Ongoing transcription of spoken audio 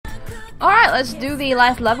Alright, let's do the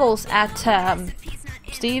last levels at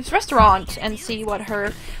Steve's restaurant and see what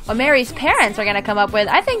Mary's parents are gonna come up with.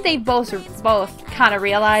 I think they both kind of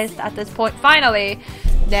realized at this point, finally,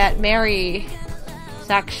 that Mary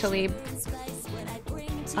is actually,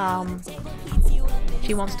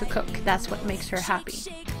 she wants to cook. That's what makes her happy.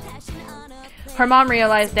 Her mom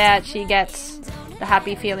realized that she gets the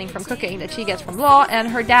happy feeling from cooking that she gets from law, and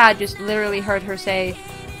her dad just literally heard her say,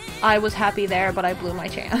 I was happy there, but I blew my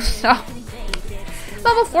chance. So,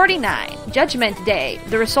 level 49, Judgment Day.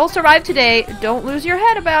 The results arrive today. Don't lose your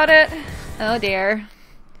head about it. Oh dear.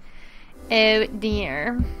 Oh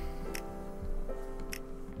dear.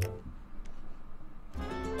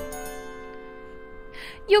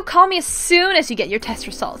 You'll call me as soon as you get your test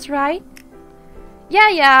results, right?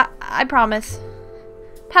 Yeah, I promise.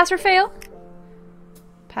 Pass or fail?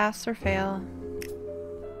 Pass or fail.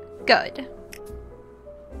 Good.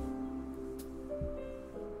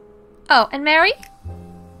 Oh, and Mary?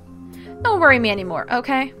 Don't worry me anymore,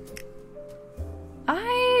 okay?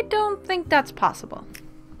 I don't think that's possible.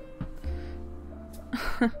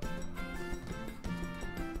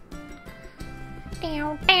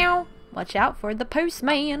 Ow, ow. Watch out for the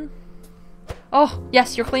postman. Oh,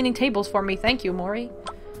 yes, you're cleaning tables for me. Thank you, Maury.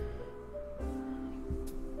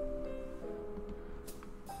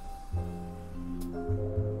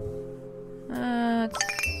 That's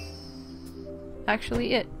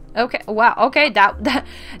actually it. Okay, wow, okay,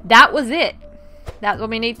 that was it. That's what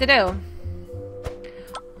we need to do.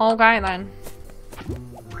 Okay, then.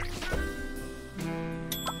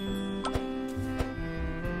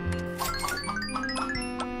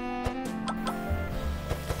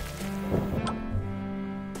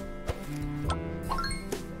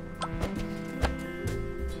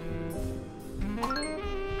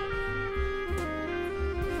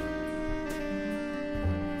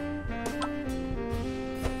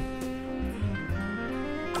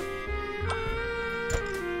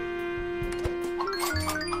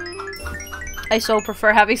 I so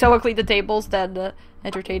prefer having someone clean the tables than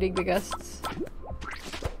entertaining the guests.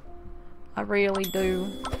 I really do.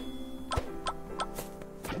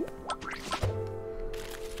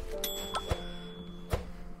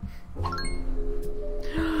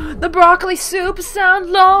 The broccoli soup is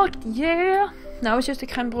unlocked! Yeah! Now it's just a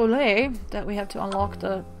creme brulee that we have to unlock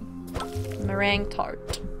the meringue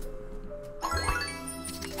tart.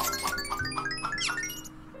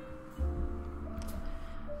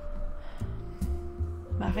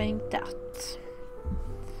 Meringue tart.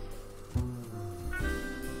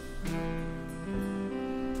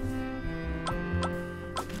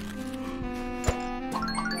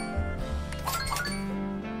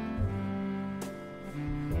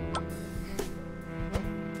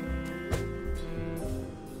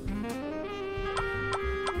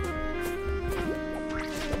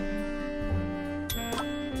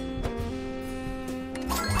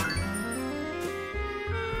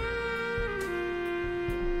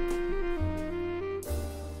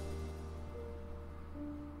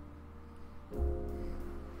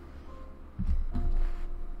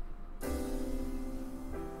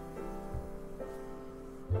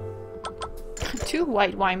 Two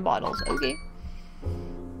white wine bottles, okay.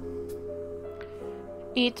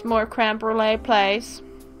 Eat more creme brulee, please.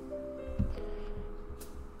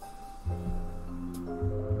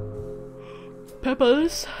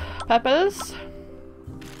 Peppers. Peppers.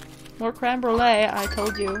 More creme brulee, I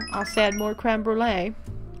told you. I said more creme brulee.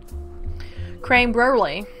 Creme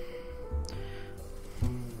brulee.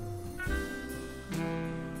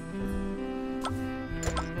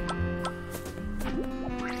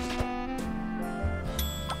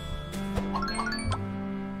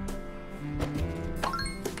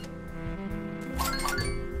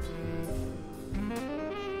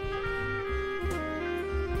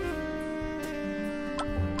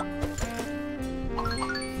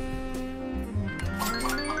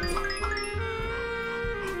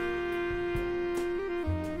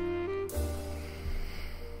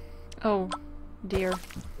 Oh, dear.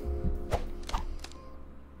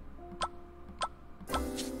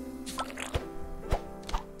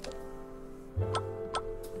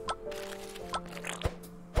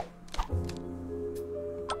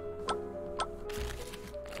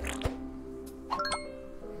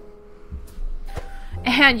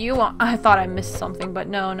 And you want— I thought I missed something, but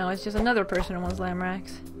no, it's just another person who wants lamb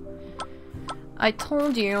racks. I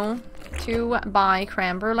told you to buy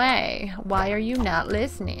creme brulee. Why are you not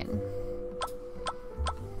listening?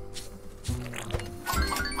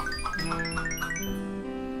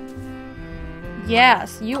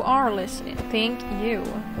 Yes, you are listening. Thank you.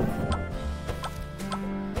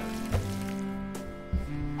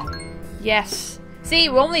 Yes. See,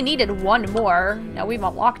 we only needed one more. Now we've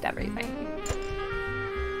unlocked everything.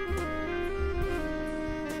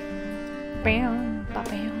 Bam, ba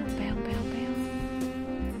bam, bam, bam,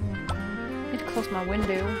 bam. I need to close my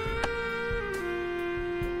window.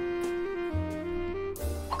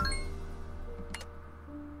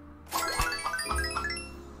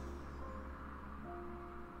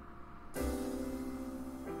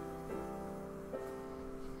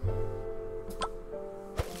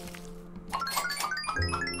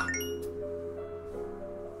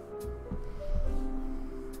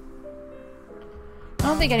 I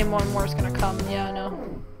don't think any more is gonna come. Yeah, I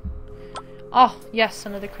know. Oh, yes,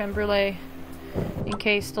 another creme brulee. In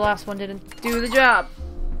case the last one didn't do the job.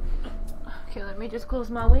 Okay, let me just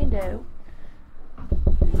close my window.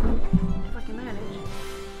 If I can manage.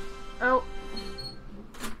 Oh.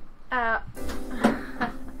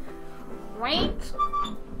 Wait.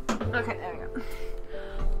 Okay, there we go.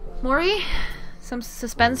 Maury, some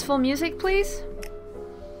suspenseful music, please.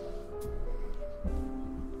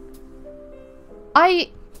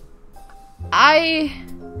 I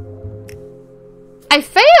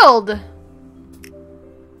failed!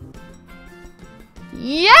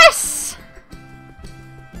 Yes!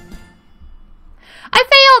 I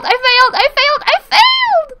failed!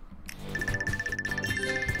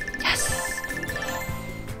 Yes!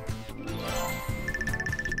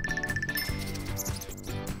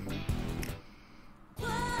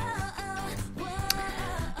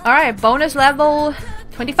 Alright, bonus level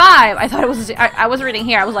 25. I thought it was. I was reading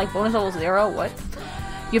here. I was like, bonus level 0. What?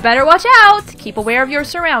 You better watch out. Keep aware of your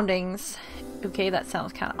surroundings. Okay, that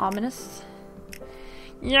sounds kind of ominous.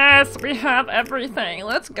 Yes, we have everything.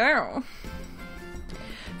 Let's go.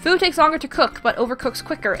 Food takes longer to cook, but overcooks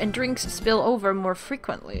quicker, and drinks spill over more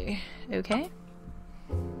frequently. Okay.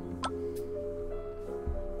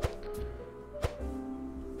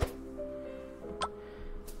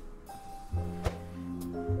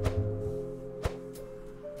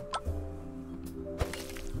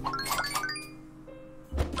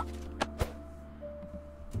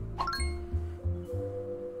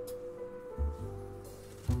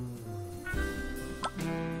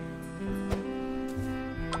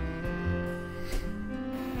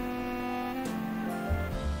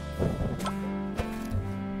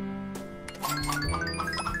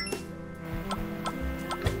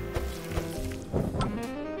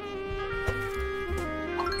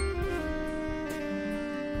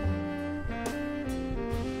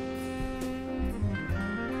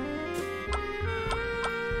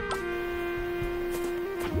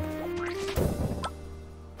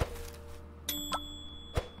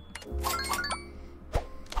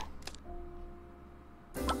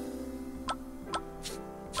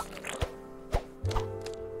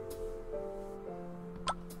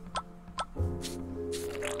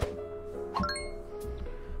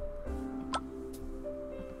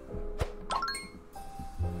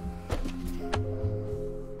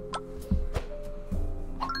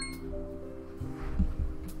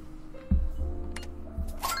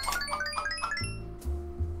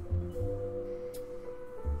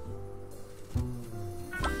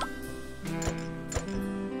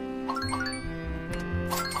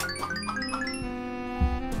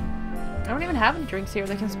 I don't even have any drinks here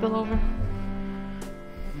that can spill over.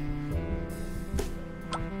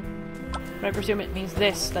 But I presume it means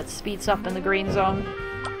this, that speeds up in the green zone.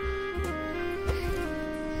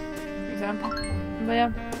 For example. But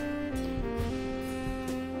yeah.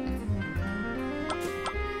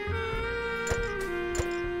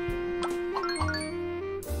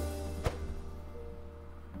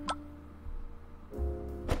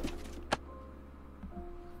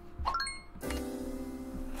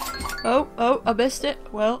 Oh, I missed it.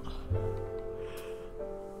 Well.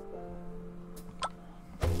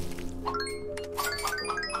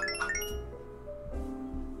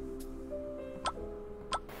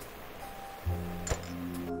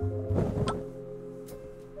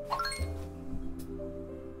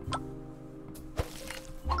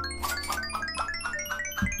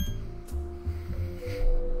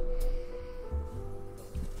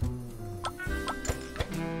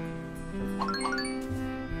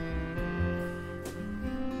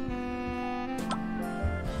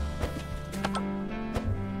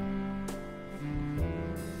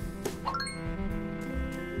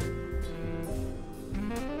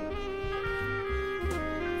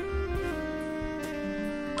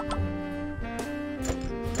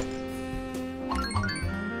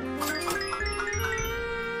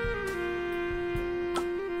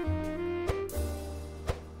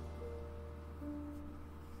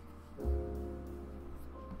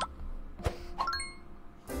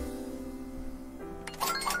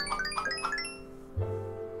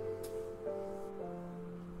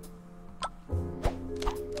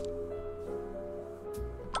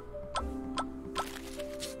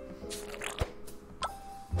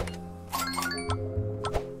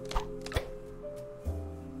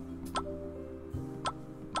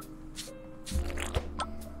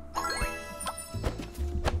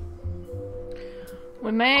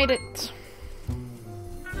 We made it.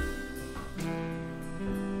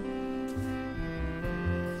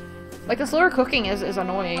 Like, the slower cooking is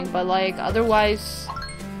annoying, but like, otherwise,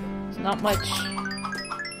 it's not much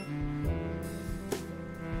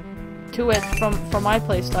to it from my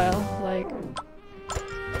playstyle. Like,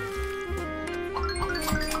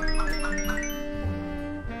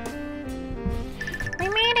 we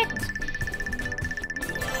made it.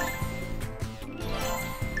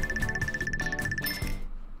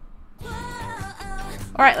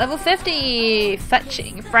 Alright, level 50!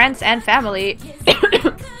 Fetching friends and family.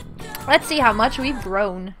 Let's see how much we've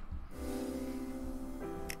grown.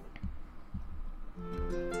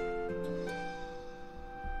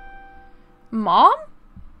 Mom?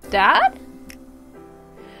 Dad?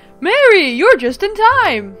 Mary, you're just in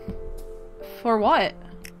time! For what?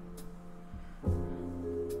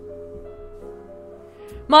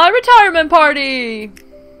 My retirement party!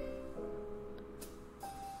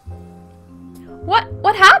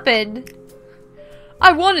 What happened?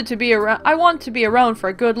 I want to be around for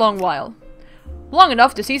a good long while. Long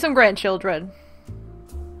enough to see some grandchildren.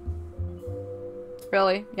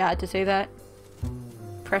 Really? You had to say that?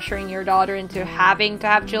 Pressuring your daughter into having to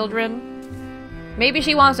have children? Maybe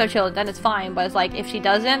she wants to have children, then it's fine, but it's like, if she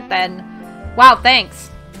doesn't, then... Wow, thanks!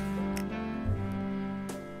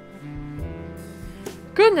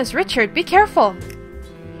 Goodness, Richard, be careful!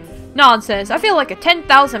 Nonsense, I feel like a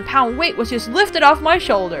 10,000-pound weight was just lifted off my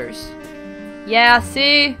shoulders. Yeah,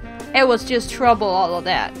 see? It was just trouble, all of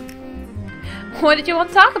that. What did you want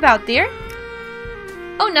to talk about, dear?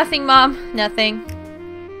 Oh, nothing, Mom. Nothing.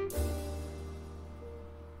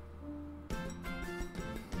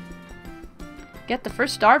 Get the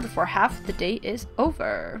first star before half the day is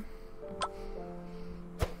over.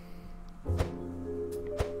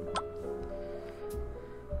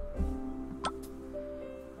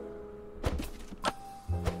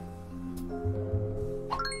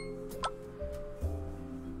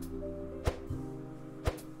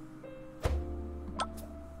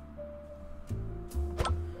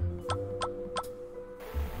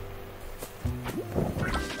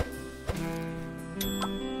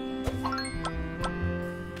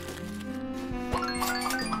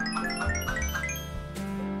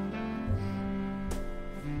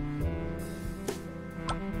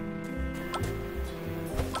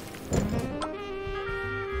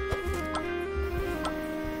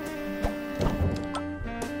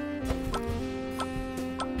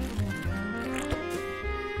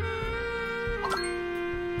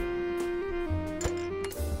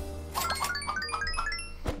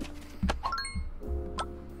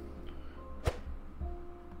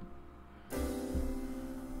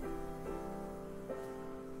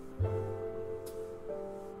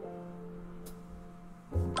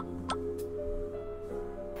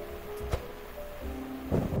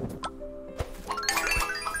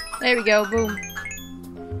 There we go, boom.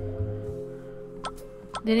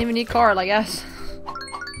 Didn't even need card, I guess.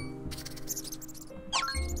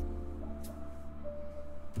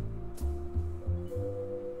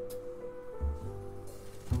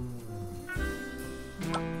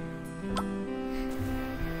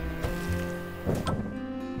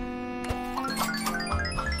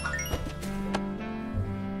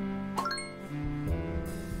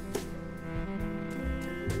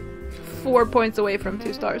 Four points away from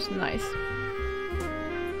 2 stars. Nice.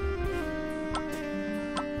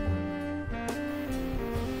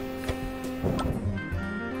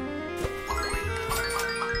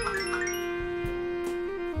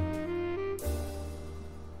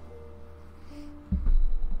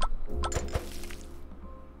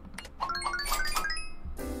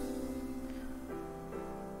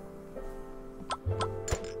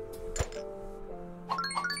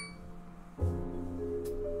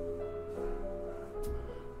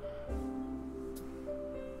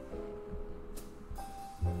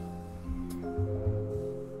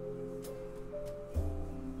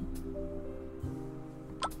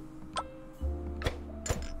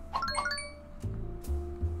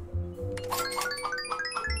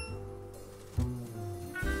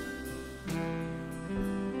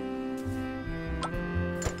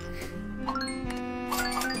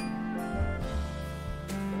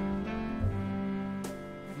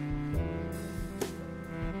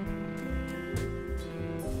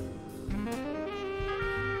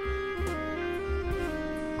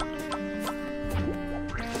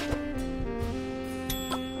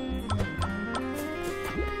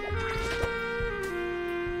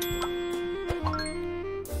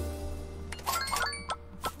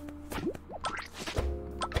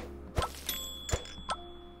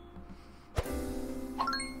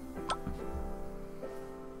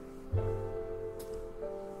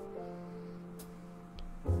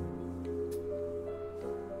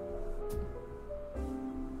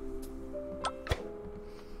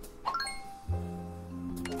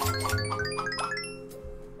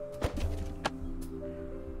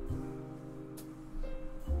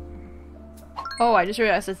 Oh, I just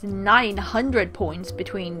realized it's 900 points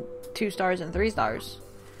between 2 stars and 3 stars.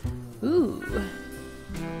 Ooh.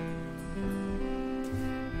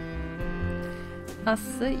 I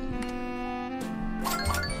see.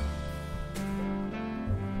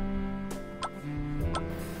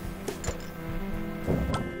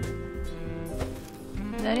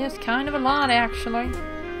 That is kind of a lot, actually.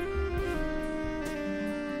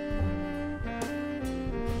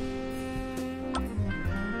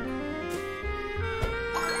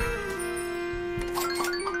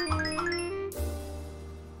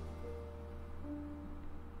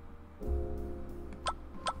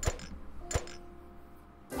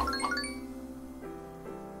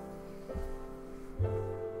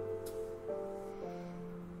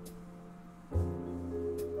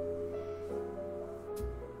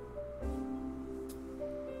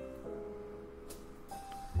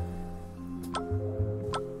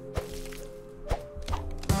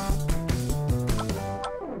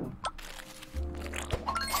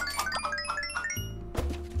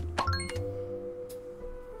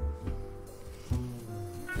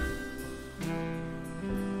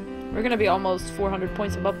 We're gonna be almost 400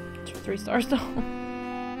 points above 3 stars though.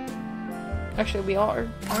 Actually, we are.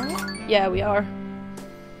 Aren't we? Yeah, we are.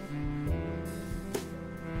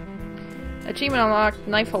 Achievement unlocked,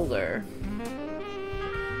 knife holder.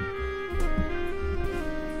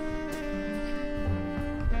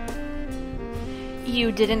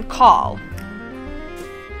 You didn't call.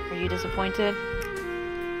 Are you disappointed?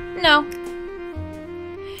 No.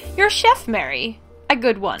 You're Chef Mary. A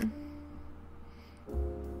good one.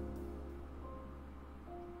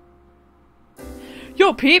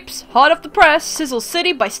 Yo peeps, hot off the press, Sizzle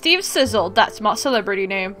City by Steve Sizzle. That's my celebrity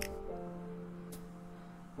name.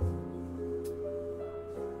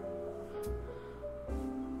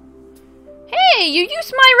 Hey, you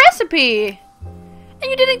used my recipe! And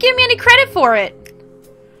you didn't give me any credit for it.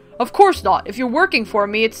 Of course not. If you're working for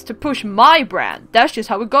me, it's to push my brand. That's just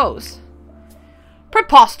how it goes.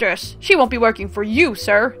 Preposterous. She won't be working for you,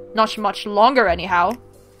 sir. Not much longer, anyhow.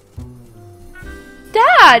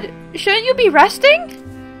 Dad! Shouldn't you be resting?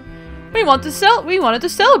 We wanted to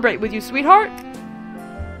celebrate with you, sweetheart.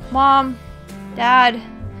 Mom, Dad,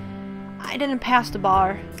 I didn't pass the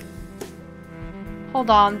bar. Hold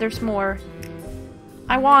on, there's more.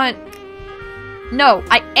 No,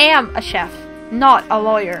 I am a chef, not a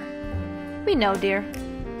lawyer. We know, dear.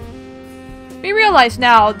 We realize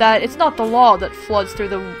now that it's not the law that floods through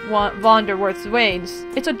the Vonderworth's veins.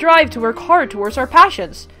 It's a drive to work hard towards our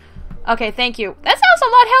passions. Okay, thank you. That sounds a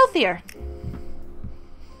lot healthier.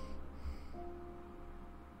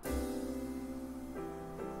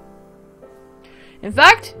 In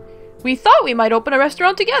fact, we thought we might open a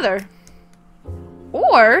restaurant together.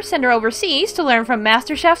 Or send her overseas to learn from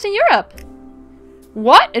master chefs in Europe.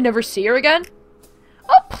 What? And never see her again?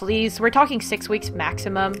 Oh, please. We're talking 6 weeks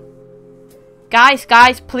maximum. Guys,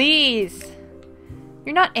 please.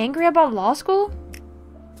 You're not angry about law school?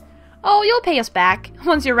 Oh, you'll pay us back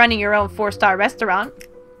once you're running your own 4-star restaurant.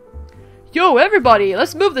 Yo, everybody,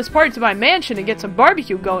 let's move this party to my mansion and get some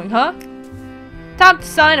barbecue going, huh? Time to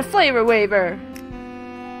sign a flavor waiver.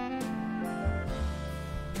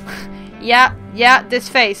 Yeah, this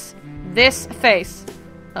face. This face.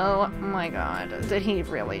 Oh my god, did he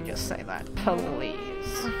really just say that?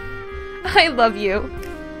 Please. I love you.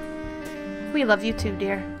 We love you too,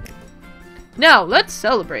 dear. Now, let's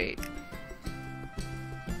celebrate.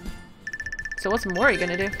 So what's Mori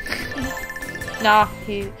gonna do? Nah,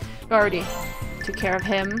 he already took care of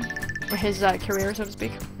him. Or his career, so to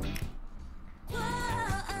speak.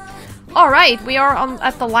 Alright, we are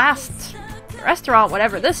at the last restaurant,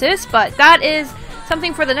 whatever this is, but that is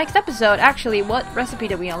something for the next episode. Actually, what recipe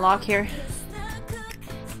did we unlock here?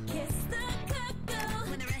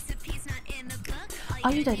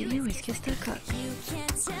 All you gotta do is kiss the cook.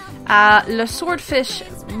 Le swordfish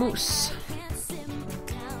mousse.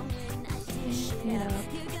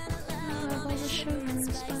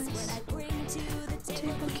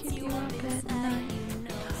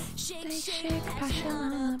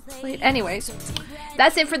 Anyways,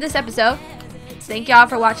 that's it for this episode. Thank y'all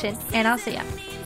for watching, and I'll see ya.